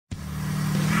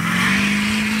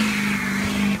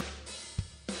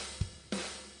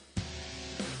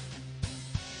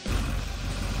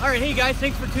Alright, hey guys,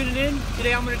 thanks for tuning in.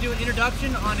 Today I'm going to do an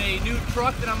introduction on a new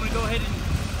truck that I'm going to go ahead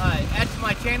and add to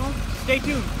my channel. Stay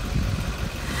tuned.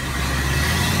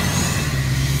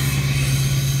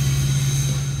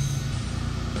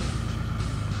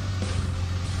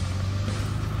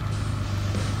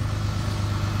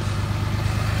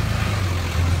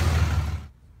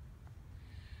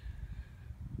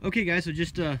 Okay guys, so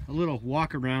just a little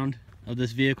walk around of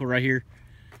this vehicle right here.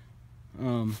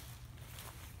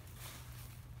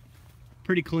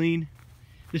 Pretty clean.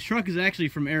 This truck is actually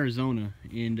from Arizona,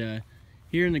 and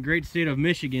here in the great state of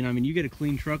Michigan, I mean, you get a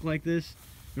clean truck like this,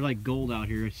 they're like gold out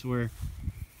here, I swear.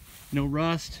 No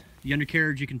rust. The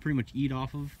undercarriage you can pretty much eat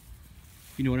off of,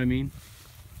 if you know what I mean.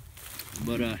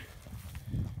 But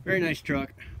very nice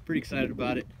truck. Pretty excited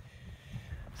about it.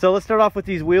 So let's start off with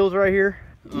these wheels right here.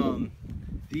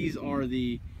 These are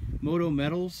the Moto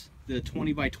metals, the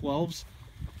 20x12s.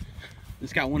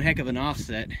 It's got one heck of an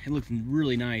offset. It looks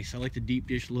really nice. I like the deep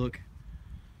dish look.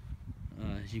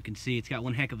 As you can see, it's got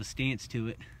one heck of a stance to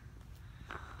it.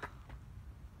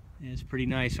 Yeah, it's pretty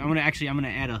nice. I'm gonna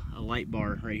add a light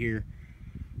bar right here,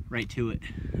 right to it.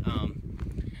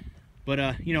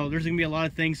 You know, there's gonna be a lot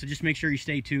of things, so just make sure you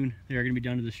stay tuned. They're gonna be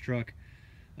done to this truck.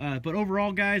 But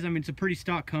overall, guys, I mean, it's a pretty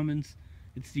stock Cummins.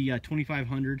 It's the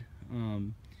 2500.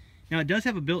 Now it does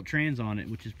have a built trans on it,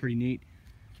 which is pretty neat.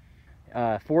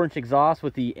 4-inch exhaust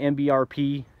with the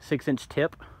MBRP 6-inch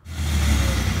tip.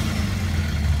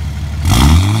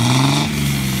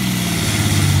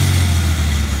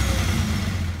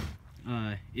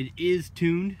 It is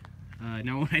tuned.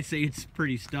 Now when I say it's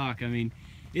pretty stock, I mean,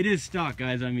 it is stock,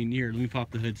 guys. I mean, here, let me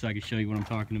pop the hood so I can show you what I'm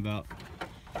talking about.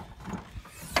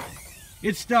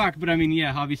 It's stock, but I mean,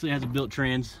 yeah, obviously it has a built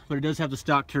trans, but it does have the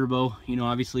stock turbo. You know,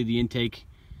 obviously the intake,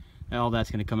 all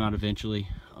that's going to come out eventually.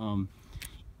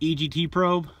 EGT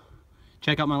probe,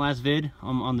 check out my last vid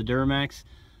on the Duramax.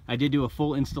 I did do a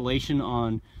full installation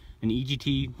on an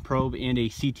EGT probe and a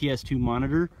CTS2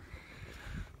 monitor,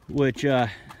 which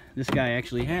this guy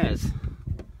actually has.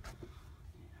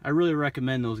 I really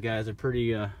recommend those guys. They're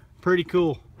pretty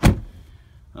cool.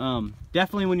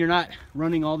 Definitely when you're not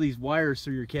running all these wires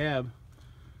through your cab.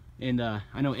 And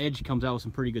I know Edge comes out with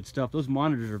some pretty good stuff. Those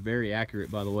monitors are very accurate,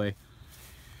 by the way.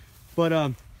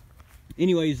 But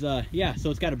anyways, yeah, so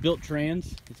it's got a built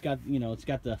trans. It's got, you know, it's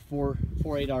got the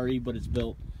 4.8RE, but it's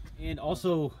built. And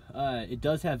also, it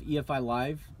does have EFI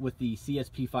Live with the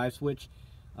CSP5 switch.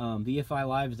 The EFI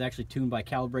Live is actually tuned by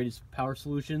Calibrated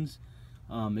Solutions.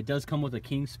 It does come with a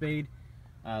King Spade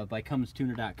by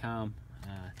CumminsTuner.com.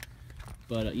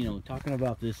 You know, talking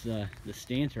about this the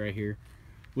stance right here,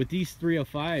 with these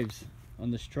 305s on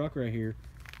this truck right here,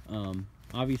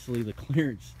 obviously the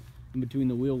clearance in between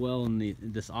the wheel well and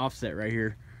this offset right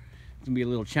here, it's gonna be a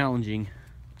little challenging.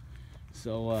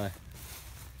 So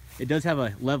it does have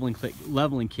a leveling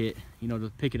kit, you know, to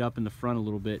pick it up in the front a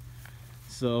little bit.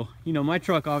 So, you know, my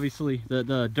truck, obviously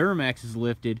the Duramax is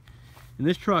lifted, and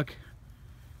this truck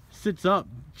sits up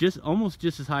almost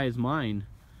just as high as mine.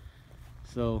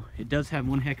 So it does have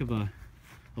one heck of a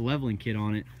leveling kit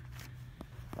on it.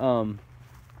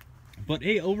 But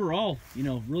hey, overall, you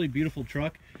know, really beautiful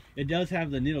truck. It does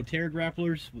have the Nitto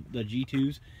Teragraplers, the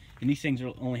G2s, and these things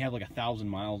only have like 1,000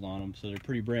 miles on them, so they're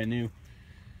pretty brand new.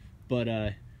 But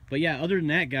yeah, other than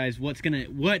that, guys, what's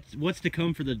to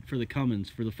come for the Cummins,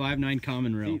 for the 5.9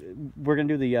 Common Rail? We're gonna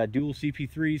do the dual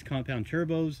CP3s, compound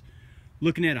turbos,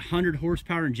 looking at 100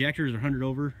 horsepower injectors or 100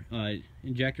 over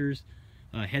injectors,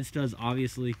 head studs,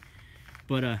 obviously.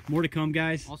 But more to come,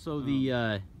 guys. Also,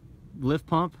 the lift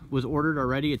pump was ordered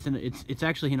already. It's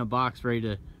actually in a box ready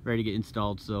to get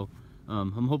installed. So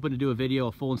I'm hoping to do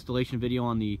a full installation video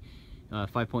on the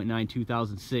 5.9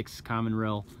 2006 Common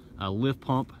Rail lift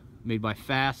pump made by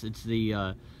Fast. It's the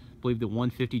I believe the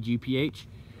 150 GPH.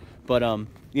 But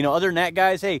you know, other than that,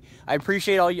 guys, hey, I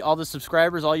appreciate all the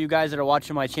subscribers, all you guys that are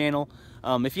watching my channel.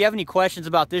 If you have any questions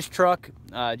about this truck,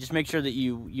 just make sure that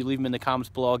you leave them in the comments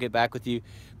below. I'll get back with you.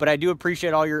 But I do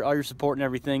appreciate all your support and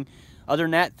everything. Other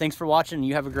than that, thanks for watching, and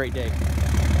you have a great day.